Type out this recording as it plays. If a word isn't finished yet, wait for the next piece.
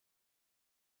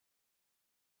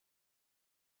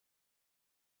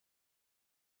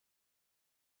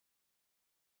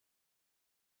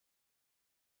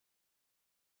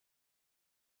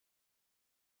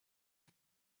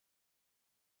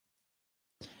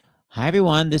Hi,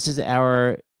 everyone. This is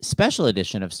our special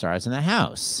edition of Stars in the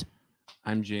House.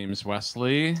 I'm James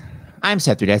Wesley. I'm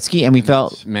Seth Rudetsky, and we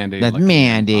felt that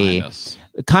Mandy.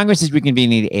 Congress is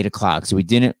reconvening at 8 o'clock, so we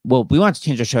didn't. Well, we wanted to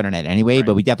change our show tonight anyway, right.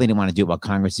 But we definitely didn't want to do it while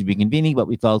Congress is reconvening. But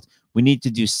we felt we need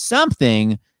to do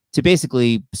something to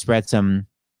basically spread some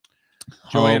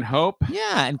joy and hope.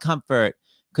 Yeah, and comfort.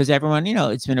 Because everyone,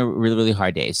 it's been a really, really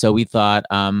hard day. So we thought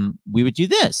we would do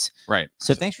this. Right.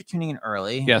 So thanks for tuning in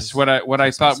early. Yes. What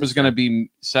I thought was going to be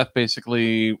Seth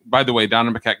basically, by the way, Donna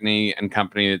McKechnie and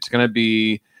company, it's going to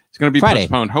be Friday.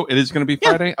 Postponed. It is going to be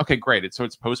Friday. Yeah. Okay, great. So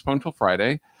it's postponed till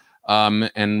Friday.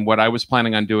 And what I was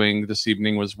planning on doing this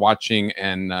evening was watching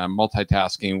and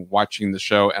multitasking, watching the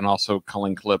show and also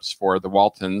culling clips for the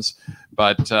Waltons.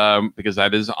 But because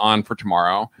that is on for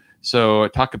tomorrow. So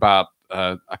talk about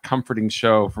a comforting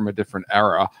show from a different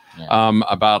era,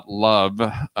 about love.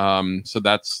 So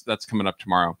that's coming up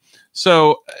tomorrow.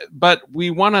 So, but we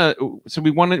have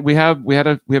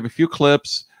a few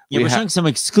clips. Yeah, we're showing some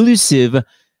exclusive,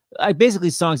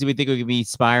 basically songs that we think are going to be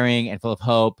inspiring and full of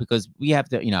hope, because we have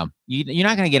to, you're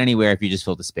not going to get anywhere if you just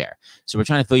feel despair. So we're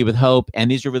trying to fill you with hope.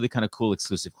 And these are really kind of cool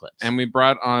exclusive clips. And we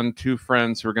brought on two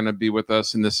friends who are going to be with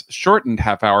us in this shortened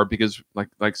half hour because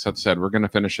like Seth said, we're going to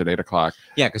finish at 8 o'clock.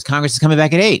 Yeah, because Congress is coming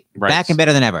back at 8. Right. Back and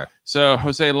better than ever. So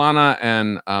Llana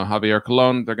and Javier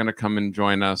Colon, they're going to come and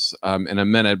join us in a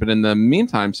minute. But in the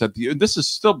meantime, Seth, this is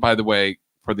still, by the way,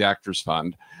 for the Actors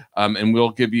Fund. And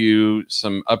we'll give you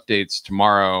some updates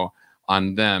tomorrow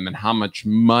on them and how much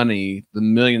money, the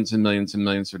millions and millions and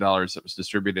millions of dollars that was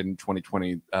distributed in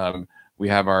 2020. We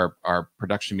have our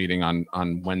production meeting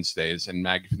on Wednesdays, and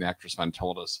Maggie from the Actors Fund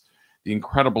told us the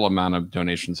incredible amount of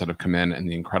donations that have come in and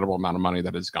the incredible amount of money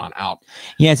that has gone out.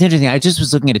 Yeah, it's interesting. I just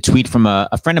was looking at a tweet from a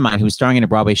friend of mine who was starring in a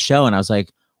Broadway show, and I was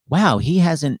like, wow, he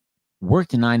hasn't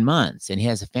worked in 9 months and he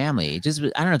has a family. It just,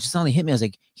 I don't know, just suddenly hit me. I was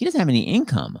like, he doesn't have any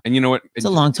income. And you know what? It's a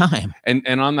long time. And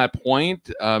on that point,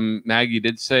 Maggie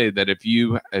did say that if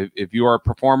you are a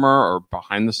performer or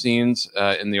behind the scenes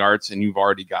in the arts and you've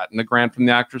already gotten a grant from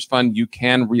the Actors Fund, you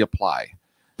can reapply.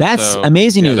 That's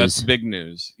amazing news. That's big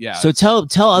news. Yeah. So tell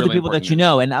other people that you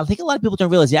know. And I think a lot of people don't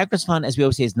realize the Actors Fund, as we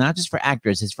always say, is not just for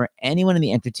actors. It's for anyone in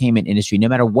the entertainment industry, no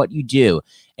matter what you do.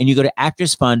 And you go to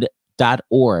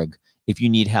actorsfund.org if you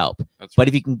need help. But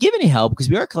if you can give any help, because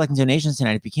we are collecting donations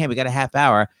tonight, if you can, we got a half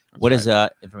hour. What is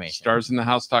information?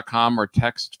 starsinthehouse.com or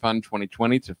text Fund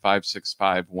 2020 to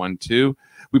 56512.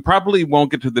 We probably won't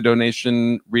get to the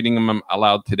donation reading them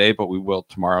aloud today, but we will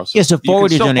tomorrow. So so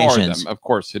forward your donations. Of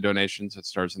course, the donations at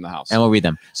Stars in the House. And we'll read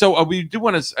them. So we do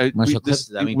want to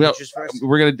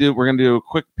we're gonna do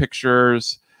quick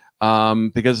pictures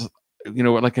because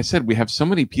like I said, we have so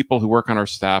many people who work on our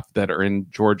staff that are in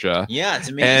Georgia. Yeah, it's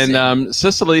amazing. And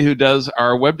Cicely, who does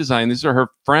our web design, these are her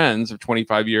friends of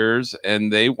 25 years,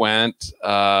 and they went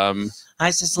Hi,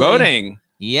 Cicely. voting.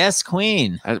 Yes,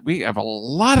 Queen. We have a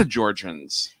lot of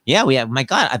Georgians. Yeah, we have. My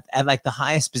God, at like the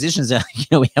highest positions.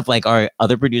 We have like our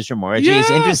other producer, Maura. Yes,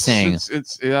 it's interesting.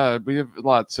 It's we have a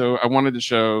lot. So I wanted to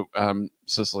show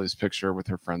Cicely's picture with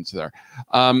her friends there.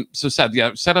 So Seth,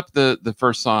 set up the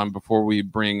first song before we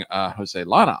bring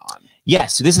Llana on.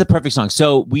 Yes, so this is the perfect song.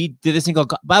 So we did this thing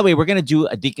called, by the way, we're going to do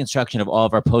a deconstruction of all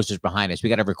of our posters behind us. We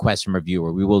got a request from a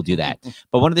viewer. We will do that.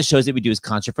 But one of the shows that we do is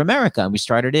Concert for America. And we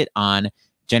started it on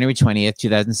January 20th,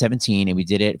 2017. And we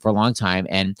did it for a long time.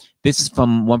 And this is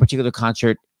from one particular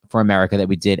Concert for America that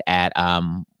we did at,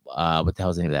 what the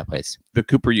hell is the name of that place? The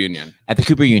Cooper Union. At the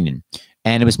Cooper Union.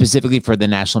 And it was specifically for the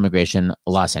National Immigration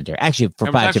Law Center. Actually,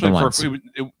 for 5 different ones.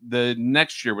 The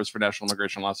next year was for National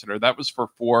Immigration Law Center. That was for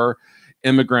 4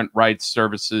 immigrant rights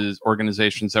services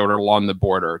organizations that were along the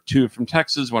border. 2 from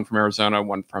Texas, 1 from Arizona,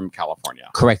 1 from California.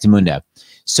 Correct, Mundo.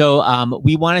 So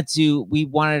we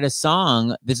wanted a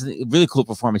song. This is a really cool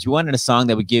performance. We wanted a song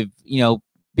that would give,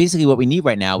 basically what we need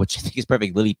right now, which I think is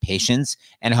perfect, really patience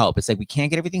and hope. It's like we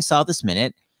can't get everything solved this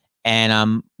minute,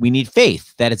 and we need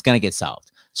faith that it's going to get solved.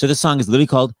 So the song is literally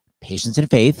called Patience and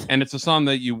Faith. And it's a song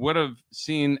that you would have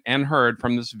seen and heard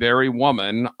from this very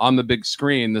woman on the big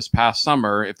screen this past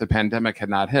summer if the pandemic had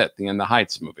not hit, the In the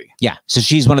Heights movie. Yeah. So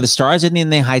she's one of the stars in the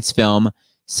In the Heights film,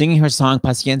 singing her song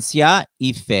Paciencia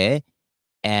y Fe.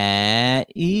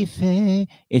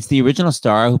 It's the original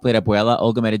star who played Abuela,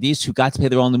 Olga Merediz, who got to play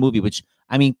the role in the movie, which,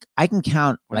 I mean, I can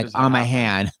count on my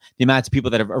hand the amount of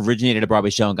people that have originated a Broadway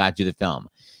show and got to do the film.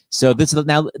 So this is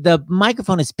now the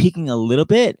microphone is peaking a little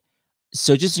bit,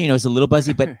 so just so you know, it's a little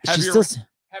buzzy, but she's still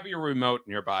have your remote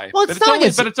nearby. Well, but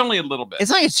it's only a little bit. It's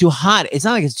not like it's too hot. It's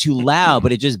not like it's too loud,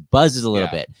 but it just buzzes a little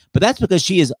bit. But that's because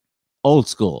she is old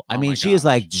school. I mean, she is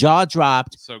like jaw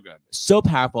dropped. So good. So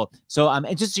powerful. So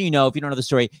and just so you know, if you don't know the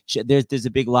story, there's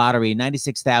a big lottery,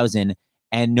 96,000,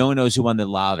 and no one knows who won the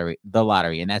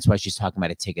lottery, and that's why she's talking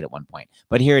about a ticket at one point.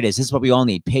 But here it is. This is what we all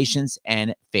need: patience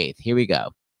and faith. Here we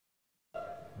go.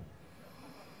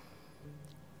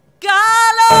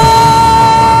 Calor,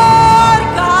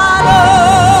 calor,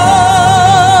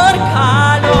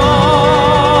 calor,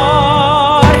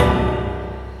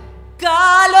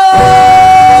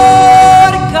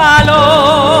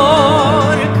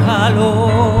 calor, calor.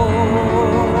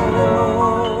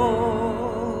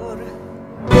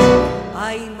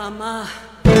 Ay, mamá,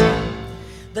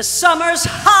 the summer's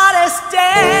hottest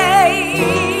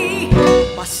day.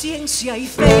 Paciencia y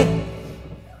fe.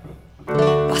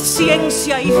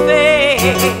 Paciencia y fe.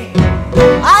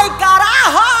 Ay,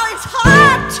 carajo, it's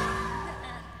hot,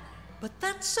 but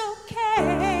that's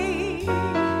okay.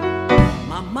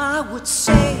 Mama would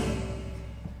say,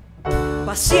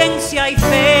 paciencia y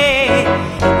fe.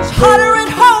 It's hotter at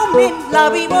home in La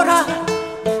Víbora,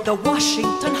 the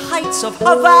Washington Heights of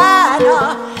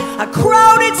Havana, a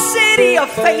crowded city of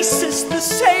faces the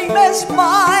same as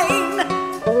mine.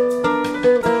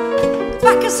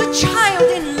 Back as a child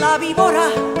in La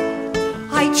Víbora,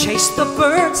 I chased the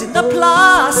birds in the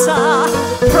plaza,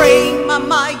 praying,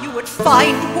 Mama, you would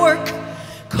find work,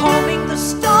 combing the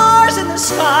stars in the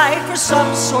sky for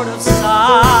some sort of sign.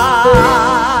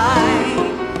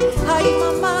 Ay,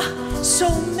 Mama,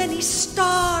 so many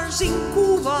stars in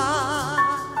Cuba.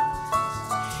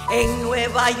 In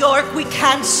Nueva York, we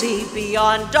can't see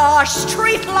beyond our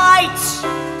street lights.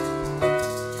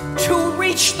 To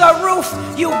reach the roof,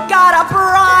 you gotta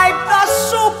bribe the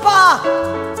super.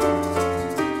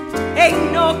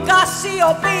 Ain't no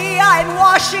Cassiopeia in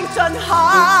Washington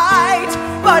Heights,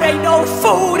 but ain't no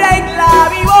food in La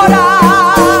Víbora.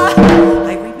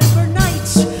 I remember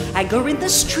nights, anger in the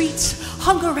streets,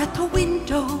 hunger at the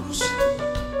windows,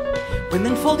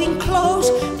 women folding clothes,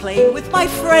 playing with my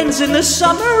friends in the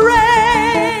summer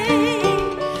rain.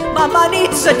 Mama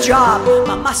needs a job,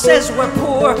 Mama says we're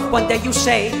poor. One day you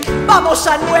say, vamos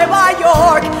a Nueva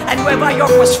York. And Nueva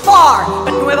York was far,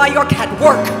 but Nueva York had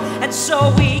work. And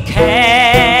so we came.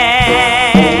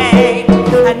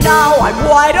 And now I'm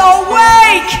wide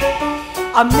awake,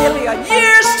 a million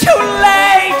years too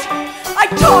late. I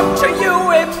talk to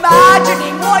you,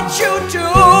 imagining what you do,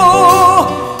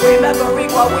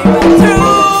 remembering what we went through.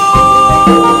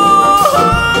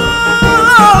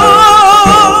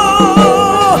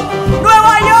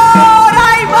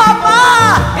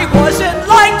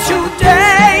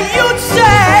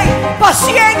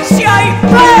 Paciencia y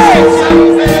fe.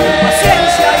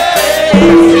 Paciencia y fe.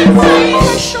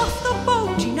 Fresh off the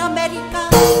boat in America,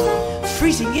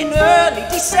 freezing in early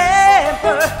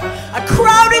December, a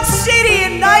crowded city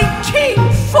in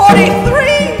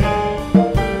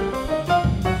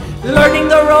 1943. Learning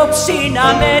the ropes in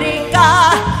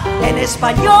America, en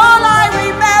español I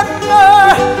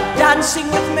remember,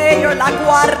 dancing with Mayor La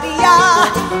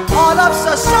Guardia, all of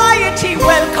society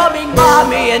welcoming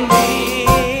mommy and me.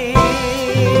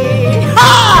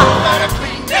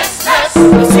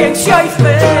 Paciencia y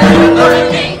fe.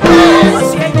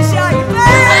 Paciencia y fe.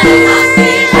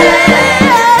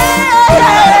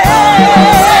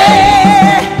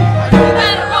 You're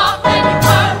better off than you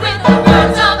were with the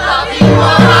words of La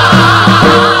Víbora.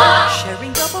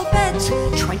 Sharing double beds,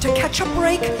 trying to catch a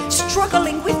break,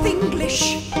 struggling with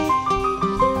English.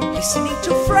 Listening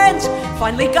to friends,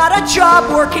 finally got a job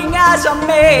working as a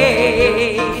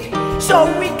maid. So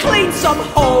we cleaned some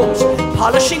homes,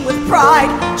 polishing with pride,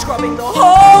 scrubbing the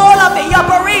whole of the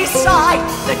Upper East Side.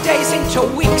 The days into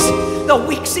weeks, the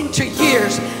weeks into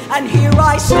years, and here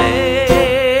I stay.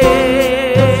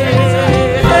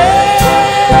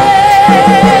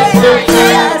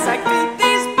 As I feed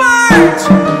these birds,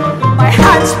 my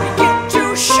hands begin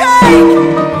to shake.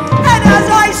 And as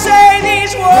I say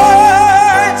these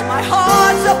words, my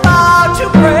heart's about to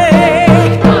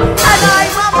break. And I,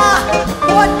 Mama,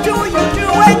 what do you do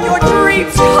when your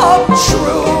dreams come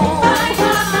true?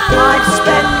 I've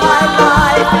spent my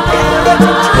life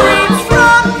inheriting dreams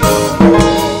from you.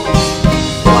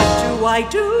 What do I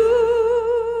do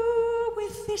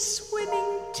with this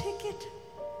swimming ticket?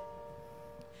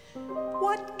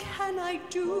 What can I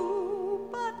do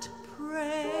but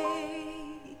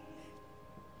pray?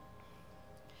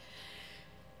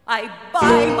 I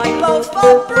buy my loaf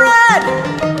of bread,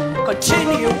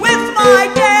 continue with my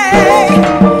day,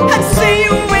 and see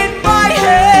you in my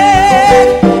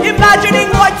head, imagining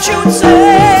what you'd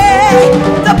say.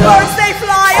 The birds, they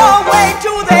fly away,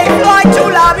 do they fly to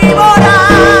La Víbora?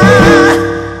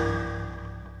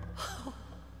 Oh.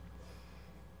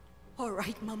 All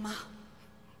right, Mama,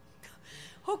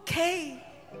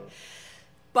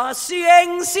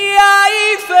 paciencia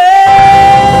y fe.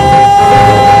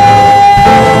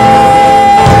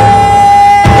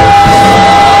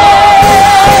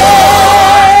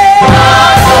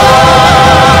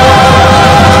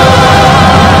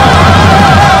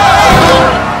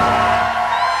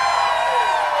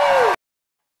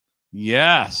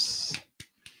 Yes.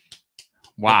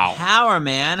 Wow. Power,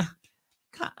 man.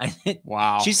 God.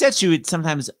 Wow. She said she would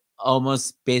sometimes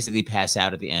almost basically pass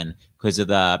out at the end because of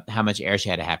how much air she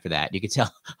had to have for that. You could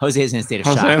tell Jose is in a state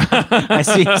of shock. I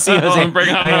see Jose. Bring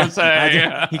on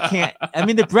Jose. He can't. I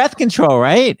mean, the breath control,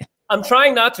 right? I'm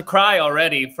trying not to cry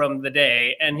already from the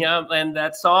day, and yeah, and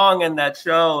that song and that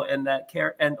show and that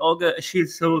and Olga,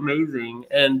 she's so amazing.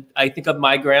 And I think of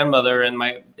my grandmother and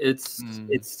it's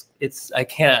I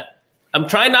can't. I'm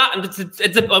trying not.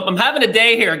 I'm having a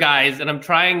day here, guys, and I'm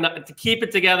trying not to keep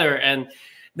it together. And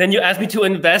then you asked me to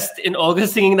invest in Olga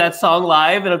singing that song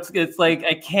live, and it's like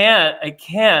I can't.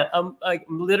 I'm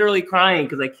literally crying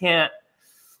because I can't.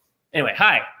 Anyway,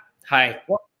 hi.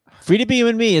 Free to be you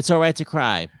and me. It's all right to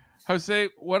cry. Jose,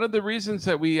 one of the reasons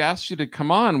that we asked you to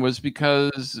come on was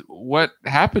because what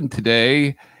happened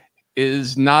today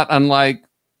is not unlike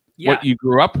what you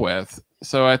grew up with.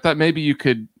 So I thought maybe you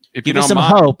could, if you don't some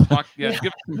mind, hope. give us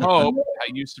some hope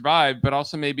how you survived, but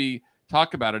also maybe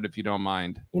talk about it if you don't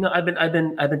mind. You know, I've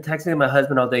been texting my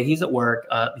husband all day. He's at work.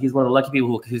 He's one of the lucky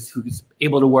people who's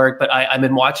able to work. But I've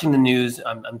been watching the news.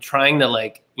 I'm trying to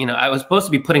I was supposed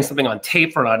to be putting something on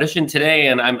tape for an audition today,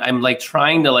 and I'm like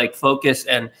trying to focus.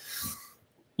 And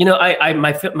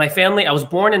my family. I was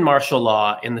born in martial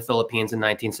law in the Philippines in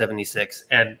 1976,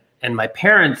 and my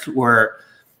parents were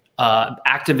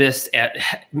activists at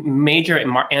major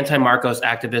anti-Marcos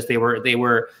activists. They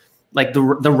were like the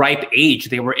ripe age.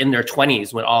 They were in their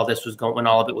 20s when all of it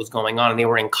was going on, and they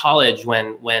were in college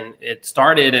when it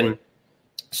started. And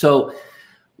so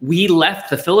we left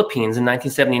the Philippines in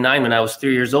 1979 when I was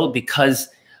 3 years old because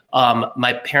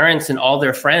my parents and all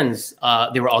their friends,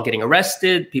 they were all getting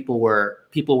arrested. People were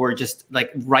just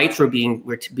like rights were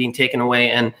being taken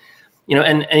away. And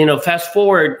fast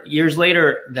forward years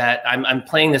later, that I'm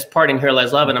playing this part in Here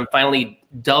Lies Love, and I'm finally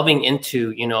delving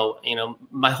into,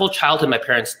 my whole childhood, my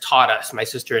parents taught us, my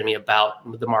sister and me, about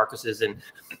the Marcoses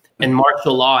and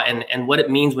martial law and what it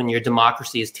means when your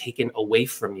democracy is taken away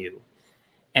from you.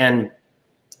 And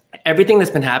everything that's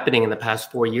been happening in the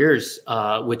past 4 years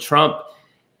with Trump,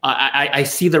 I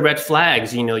see the red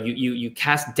flags. You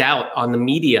cast doubt on the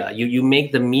media. You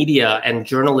make the media and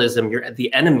journalism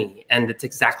the enemy, and it's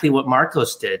exactly what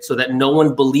Marcos did, so that no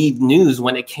one believed news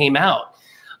when it came out.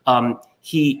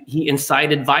 He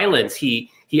incited violence.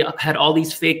 He had all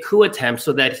these fake coup attempts,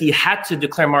 so that he had to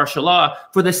declare martial law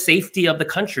for the safety of the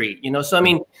country. So I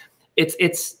mean, it's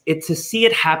to see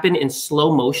it happen in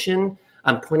slow motion.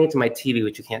 I'm pointing to my TV,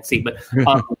 which you can't see, but.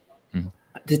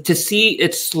 To see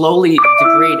it slowly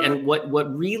degrade, and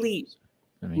what really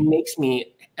makes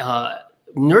me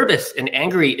nervous and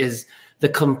angry is the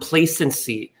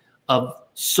complacency of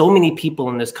so many people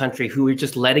in this country who are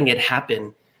just letting it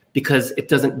happen because it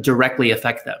doesn't directly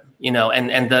affect them,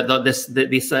 and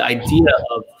this idea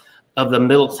of the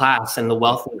middle class and the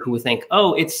wealthy who think,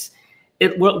 oh,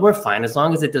 we're fine as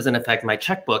long as it doesn't affect my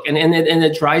checkbook, and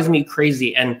it drives me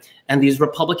crazy. And these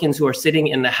Republicans who are sitting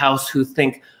in the House who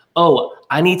think, oh,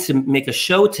 I need to make a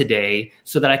show today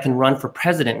so that I can run for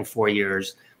president in 4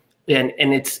 years. And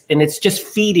it's just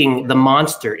feeding the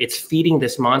monster. It's feeding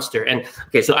this monster. And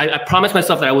okay, so I promised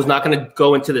myself that I was not going to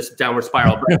go into this downward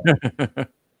spiral,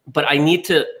 but I need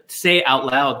to say out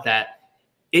loud that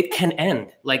it can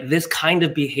end. Like this kind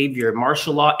of behavior,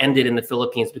 martial law ended in the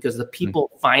Philippines because the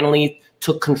people finally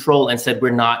took control and said,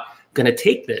 we're not going to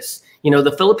take this.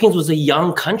 The Philippines was a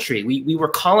young country. We were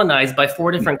colonized by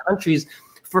 4 different countries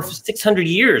for 600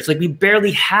 years. Like we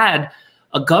barely had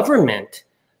a government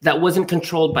that wasn't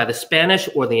controlled by the Spanish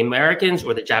or the Americans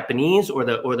or the Japanese or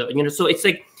the so it's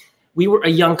like we were a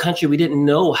young country. We didn't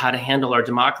know how to handle our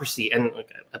democracy. And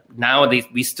nowadays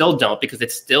we still don't, because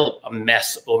it's still a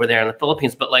mess over there in the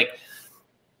Philippines. But like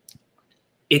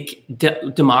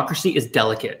democracy is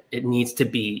delicate. It needs to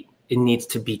be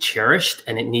cherished,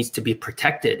 and it needs to be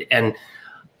protected. And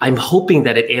I'm hoping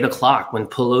that at 8 o'clock, when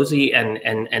Pelosi and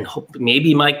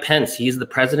maybe Mike Pence, he's the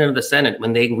president of the Senate,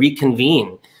 when they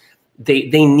reconvene,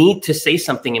 they need to say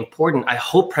something important. I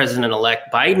hope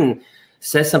President-elect Biden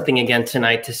says something again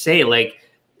tonight to say, like,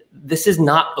 this is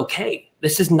not okay.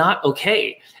 This is not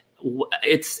okay.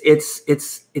 It's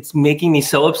making me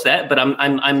so upset. But I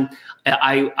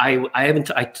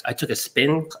took a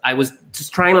spin. I was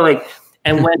just trying to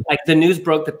and when the news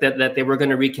broke that they were going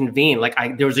to reconvene,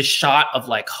 there was a shot of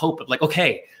hope of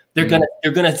okay, They're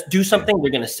gonna do something.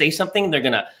 They're gonna say something. They're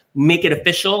gonna make it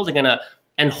official.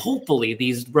 And hopefully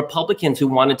these Republicans who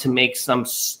wanted to make some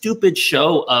stupid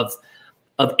show of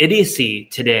idiocy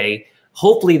today,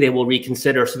 hopefully they will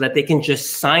reconsider so that they can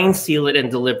just sign, seal it, and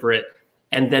deliver it,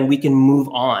 and then we can move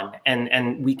on.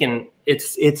 And we can.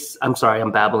 It's. I'm sorry,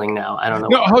 I'm babbling now. I don't know.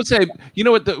 No, Jose. You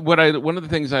know what? One of the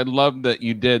things I love that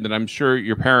you did that I'm sure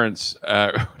your parents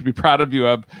would be proud of you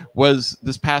of was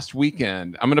this past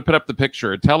weekend. I'm going to put up the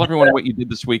picture. Tell everyone what you did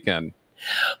this weekend.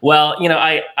 Well,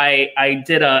 I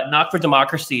did a Knock for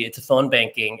Democracy. It's a phone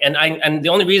banking, and the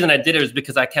only reason I did it was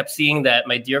because I kept seeing that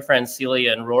my dear friends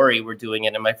Celia and Rory were doing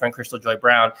it, and my friend Crystal Joy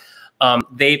Brown.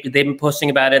 They've been posting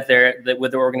about it.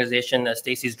 With their organization,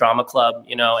 Stacey's Drama Club,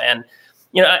 and.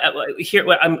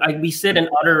 We sit in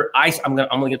utter. I'm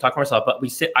only gonna talk for myself, but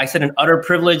I sit in utter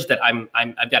privilege that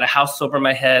I've got a house over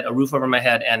my head, a roof over my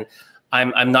head, and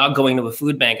I'm not going to a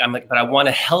food bank. But I want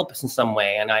to help in some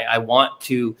way, and I want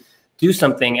to do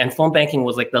something. And phone banking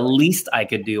was like the least I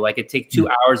could do. I could take 2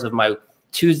 hours of my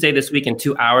Tuesday this week and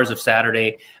 2 hours of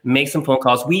Saturday, make some phone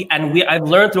calls. I've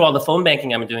learned through all the phone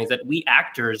banking I'm doing is that we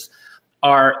actors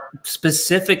are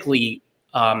specifically.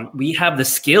 We have the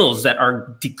skills that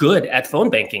are good at phone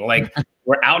banking. Like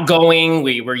we're outgoing.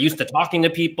 We're used to talking to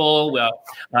people.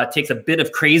 It takes a bit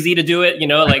of crazy to do it.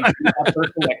 Like that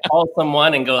person that calls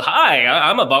someone and go, "Hi,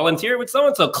 I'm a volunteer with so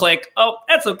and so." Click. Oh,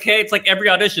 that's okay. It's like every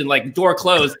audition, like door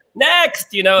closed. Next.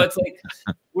 It's like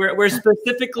we're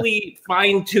specifically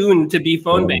fine tuned to be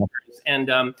phone bankers.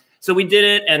 And so we did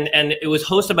it, and it was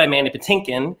hosted by Mandy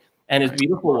Patinkin and his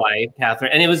beautiful wife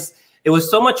Catherine, and it was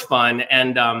so much fun.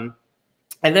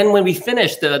 And then when we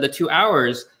finished the 2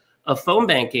 hours of phone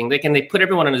banking, they put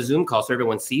everyone on a Zoom call so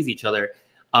everyone sees each other.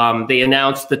 They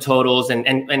announced the totals, and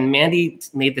Mandy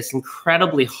made this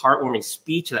incredibly heartwarming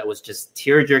speech that was just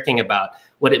tear-jerking about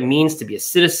what it means to be a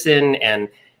citizen and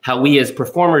how we as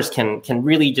performers can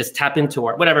really just tap into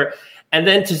our whatever. And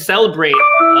then to celebrate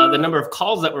the number of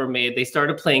calls that were made, they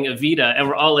started playing Evita, and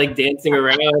we're all like dancing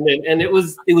around, and it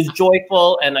was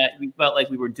joyful, and we felt like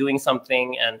we were doing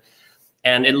something.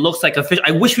 And it looks like official.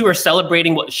 I wish we were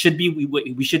celebrating what should be.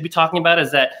 We should be talking about is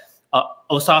that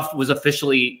Ossoff was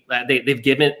officially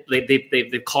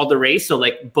they've called the race, so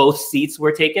like both seats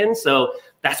were taken. So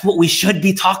that's what we should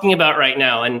be talking about right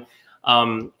now. And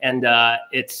I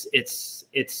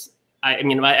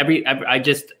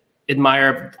just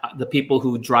admire the people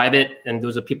who drive it, and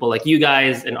those are people like you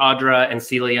guys and Audra and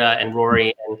Celia and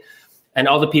Rory and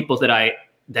all the people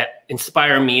that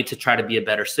inspire me to try to be a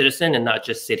better citizen and not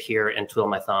just sit here and twiddle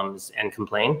my thumbs and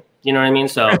complain. You know what I mean?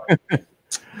 So,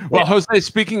 well, Jose,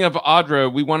 speaking of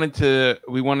Audra, we wanted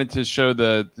to show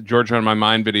the Georgia on My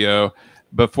Mind video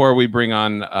before we bring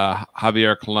on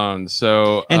Javier Colon.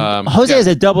 So, Jose has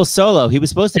a double solo. He was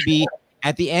supposed to be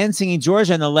at the end singing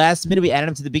Georgia, and the last minute we added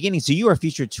him to the beginning. So you are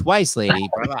featured twice, lady.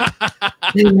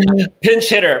 Pinch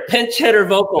hitter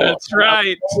vocal. That's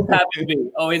right.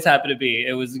 Always happy to be.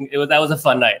 That was a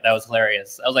fun night. That was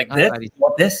hilarious. I was like, you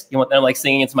want this? You want that? I'm like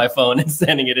singing into my phone and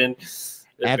sending it in.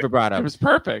 Add vibrato. It was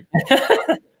perfect.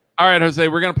 All right, Jose,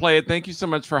 we're gonna play it. Thank you so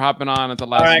much for hopping on at the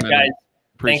last minute. Guys.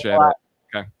 Appreciate it.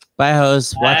 Okay. Bye,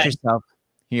 Jose. Watch yourself.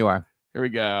 Here you are. Here we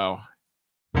go.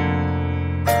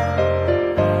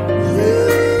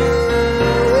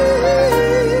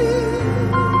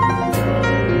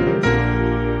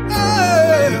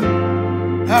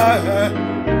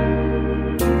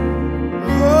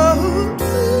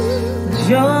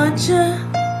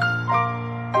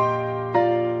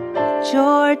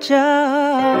 Georgia,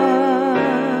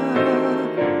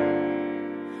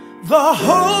 the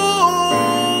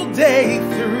whole day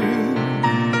through,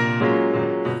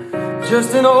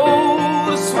 just an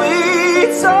old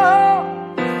sweet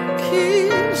song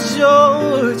keeps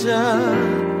Georgia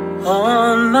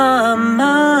on my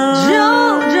mind.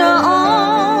 Georgia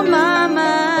on my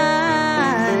mind.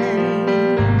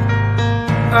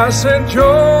 I said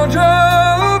Georgia.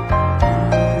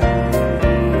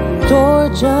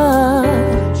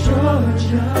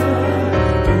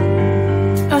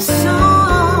 A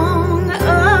song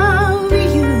of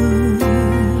you,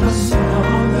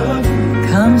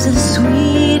 comes as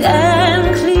sweet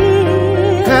and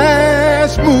clear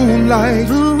as moonlight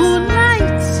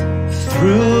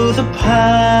through the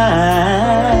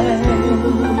pines.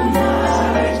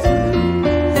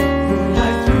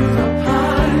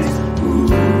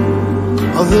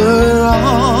 Other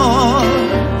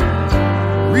arms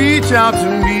reach out to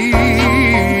me.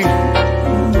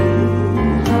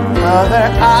 Other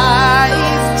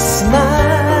eyes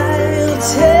smile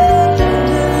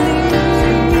tenderly,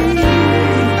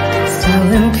 still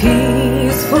in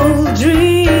peaceful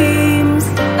dreams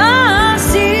I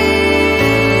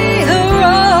see.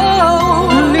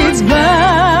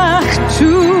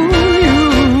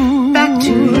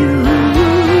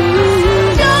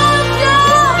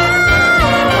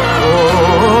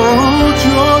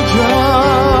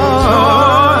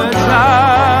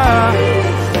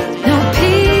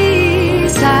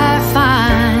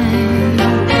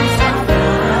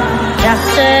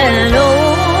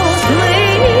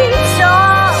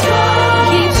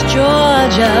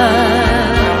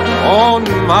 Georgia. On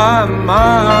my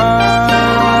mind.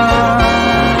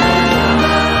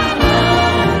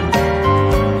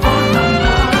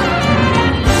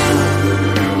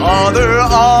 Other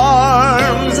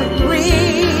arms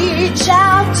Reach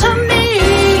out to me.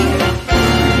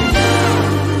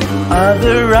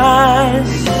 other eyes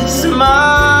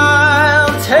smile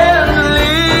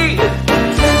tenderly,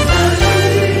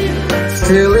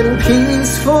 still in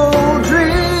peaceful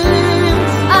dreams.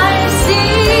 I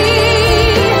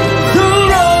see The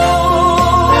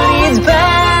road leads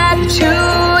back to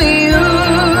you.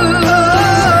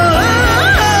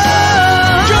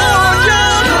 Georgia,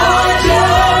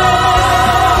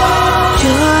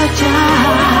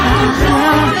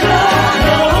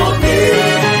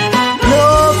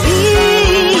 Your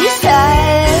peace I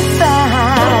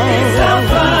find.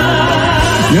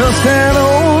 just an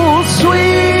old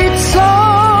sweet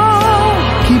song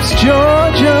keeps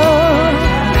Georgia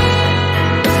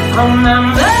on my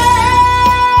mind.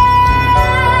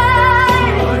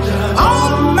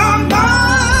 On my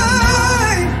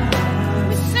mind.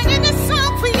 Singing this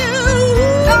song for you.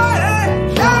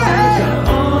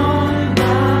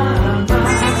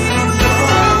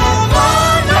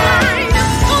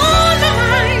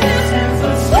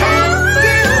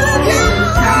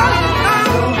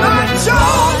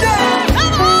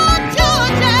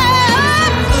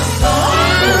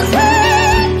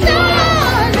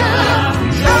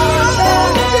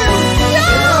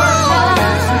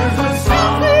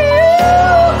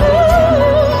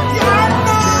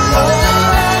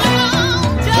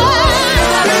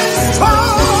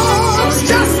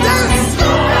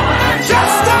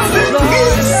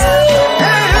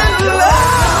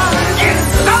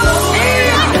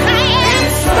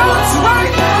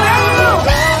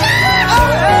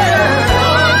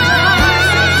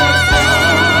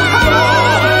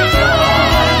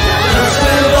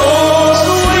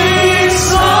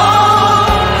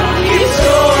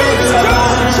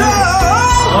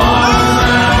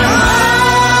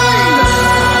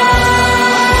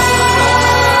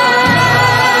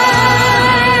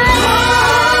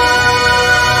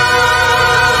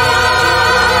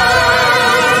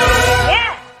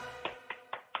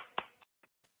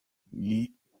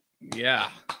 Yeah.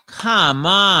 Come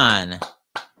on.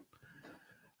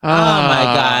 Oh my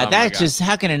God. That's just,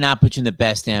 how can it not put you in the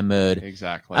best damn mood?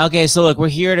 Exactly. Okay, so look, we're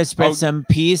here to spread Oh, some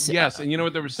peace. Yes, and you know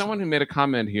what? There was someone who made a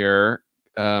comment here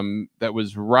that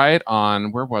was right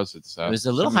on. Where was it, Seth? It was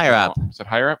a little Somebody higher said- up. Was it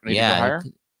higher up? Need to go Yeah, higher?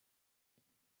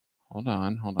 Hold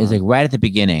on. it's like right at the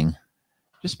beginning.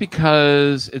 Just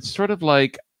because it's sort of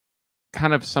like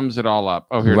kind of sums it all up.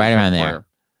 Oh, here, Right around there.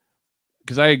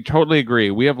 Because I totally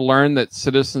agree. We have learned that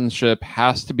citizenship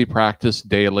has to be practiced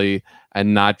daily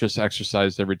and not just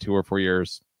exercised every 2 or 4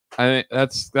 years. I think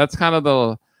that's kind of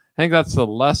the. I think that's the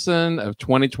lesson of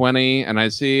 2020. And I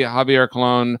see Javier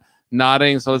Colon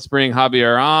nodding. So let's bring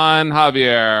Javier on.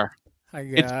 Javier, Hi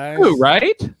it's guys. true,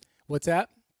 right? What's that?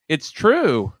 It's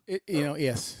true.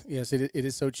 Yes, it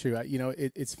is so true.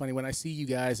 It's funny when I see you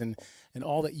guys and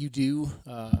all that you do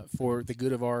for the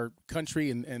good of our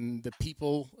country and the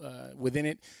people within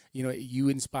it. You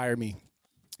inspire me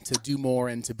to do more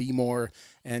and to be more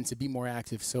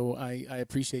active. So I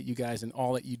appreciate you guys and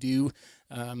all that you do.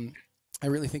 I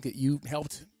really think that you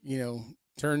helped,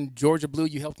 turn Georgia blue.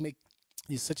 You helped make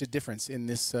such a difference in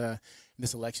this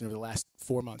election over the last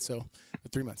 4 months.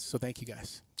 3 months. So thank you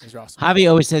guys. These are awesome. Javi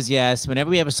always says yes. Whenever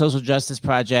we have a social justice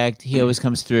project, he always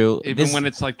comes through. Even when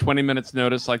it's like 20 minutes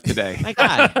notice, like today. My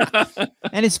God.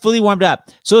 And it's fully warmed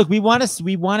up. So look, we want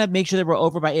to make sure that we're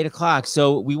over by 8 o'clock.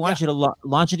 So we want you to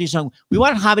launch into your song. We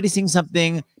want Javi to sing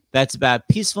something that's about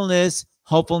peacefulness,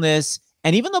 hopefulness.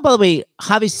 And even though, by the way,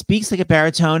 Javi speaks like a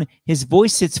baritone, his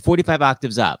voice sits 45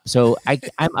 octaves up. So I'm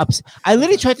up. I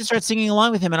literally tried to start singing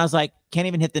along with him, and I was like, can't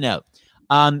even hit the note.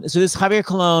 So this Javier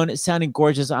Colon is sounding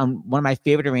gorgeous on one of my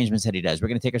favorite arrangements that he does. We're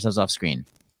going to take ourselves off screen.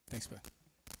 Thanks, bud.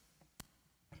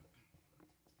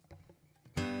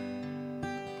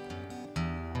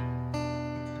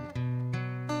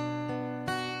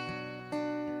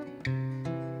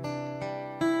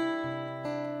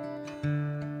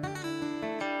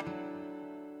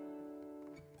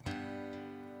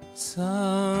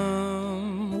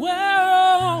 Somewhere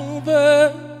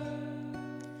over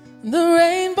the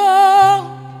rainbow,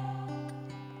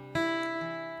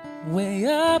 way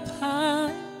up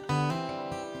high,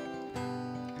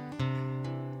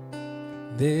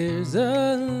 there's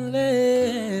a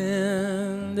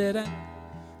land that I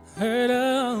heard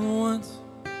of once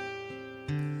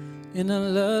in a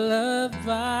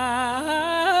lullaby.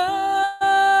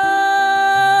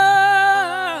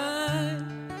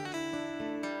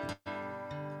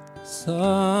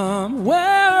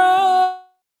 Somewhere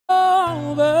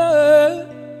over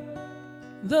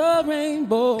the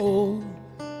rainbow,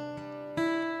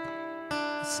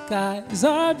 the skies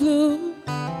are blue,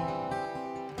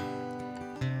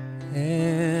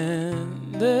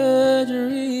 and the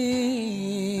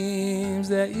dreams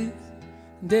that you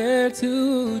dare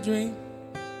to dream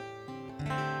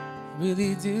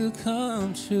really do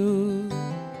come true.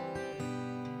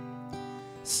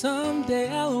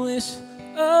 Someday I'll wish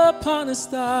upon a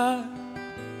star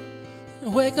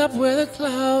and wake up where the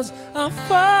clouds are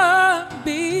far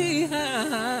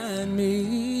behind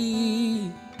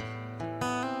me,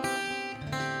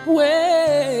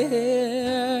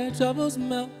 where troubles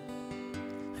melt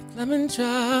like lemon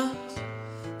drops,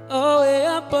 oh, way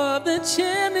above the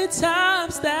chimney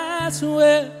tops. That's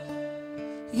where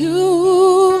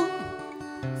you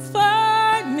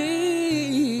find me.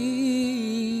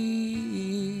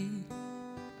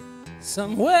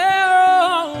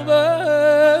 Somewhere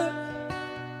over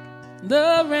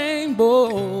the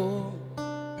rainbow,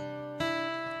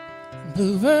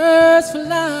 bluebirds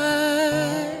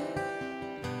fly,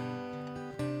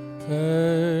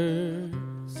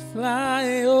 birds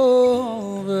fly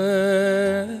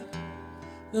over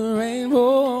the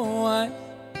rainbow. Why,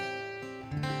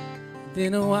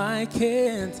 then why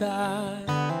can't I?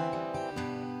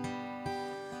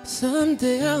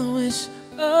 Someday I'll wish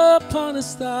upon a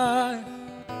star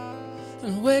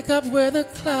and wake up where the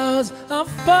clouds are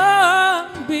far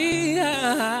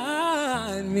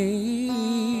behind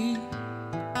me,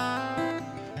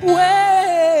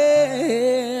 where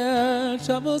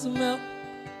troubles melt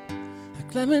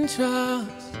like lemon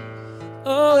drops,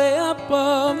 oh, way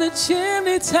above the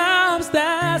chimney tops.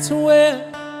 That's where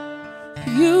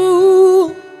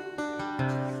you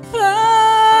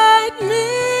find me.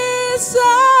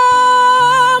 Somewhere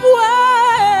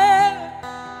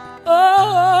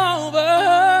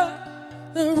over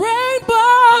the rainbow,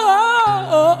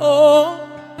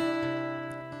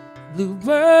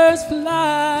 bluebirds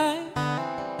fly,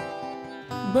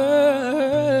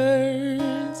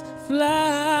 birds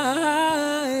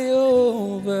fly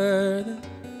over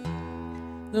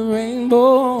the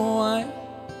rainbow. Why,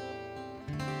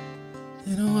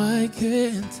 then why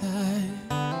can't I?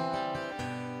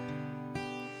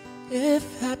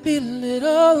 If happy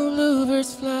little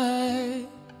bluebirds fly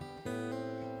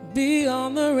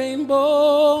beyond the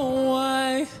rainbow,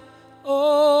 why,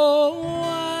 oh,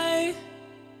 why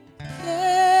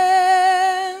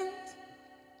can't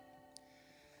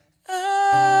I?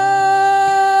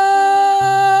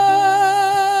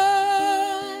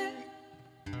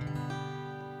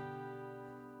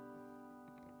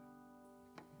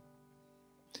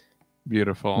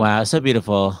 Beautiful. Wow, so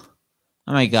beautiful.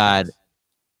 Oh my God.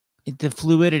 The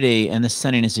fluidity and the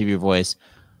sunniness of your voice.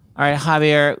 All right,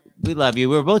 Javier, we love you.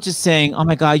 We were both just saying, oh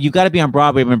my God, you got to be on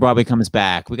Broadway when Broadway comes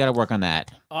back. We got to work on that.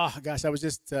 Oh gosh, I was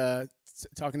just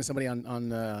talking to somebody on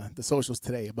the socials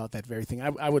today about that very thing.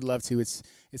 I would love to. It's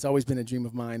always been a dream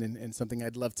of mine and something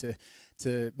I'd love to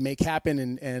make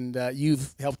happen. And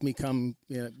you've helped me come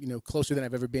closer than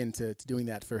I've ever been to doing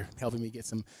that, for helping me get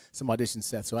some auditions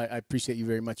set. So I appreciate you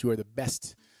very much. You are the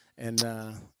best. And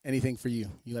anything for you,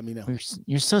 you let me know.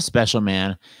 You're so special,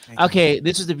 man. Okay,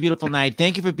 this was a beautiful night.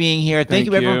 Thank you for being here. Thank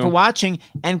you, everyone, for watching.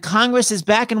 And Congress is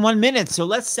back in 1 minute, so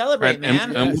let's celebrate,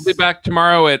 man. And we'll be back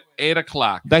tomorrow at 8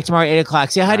 o'clock. Back tomorrow at 8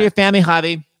 o'clock. Say hi to your family,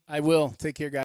 Javi. I will. Take care, guys.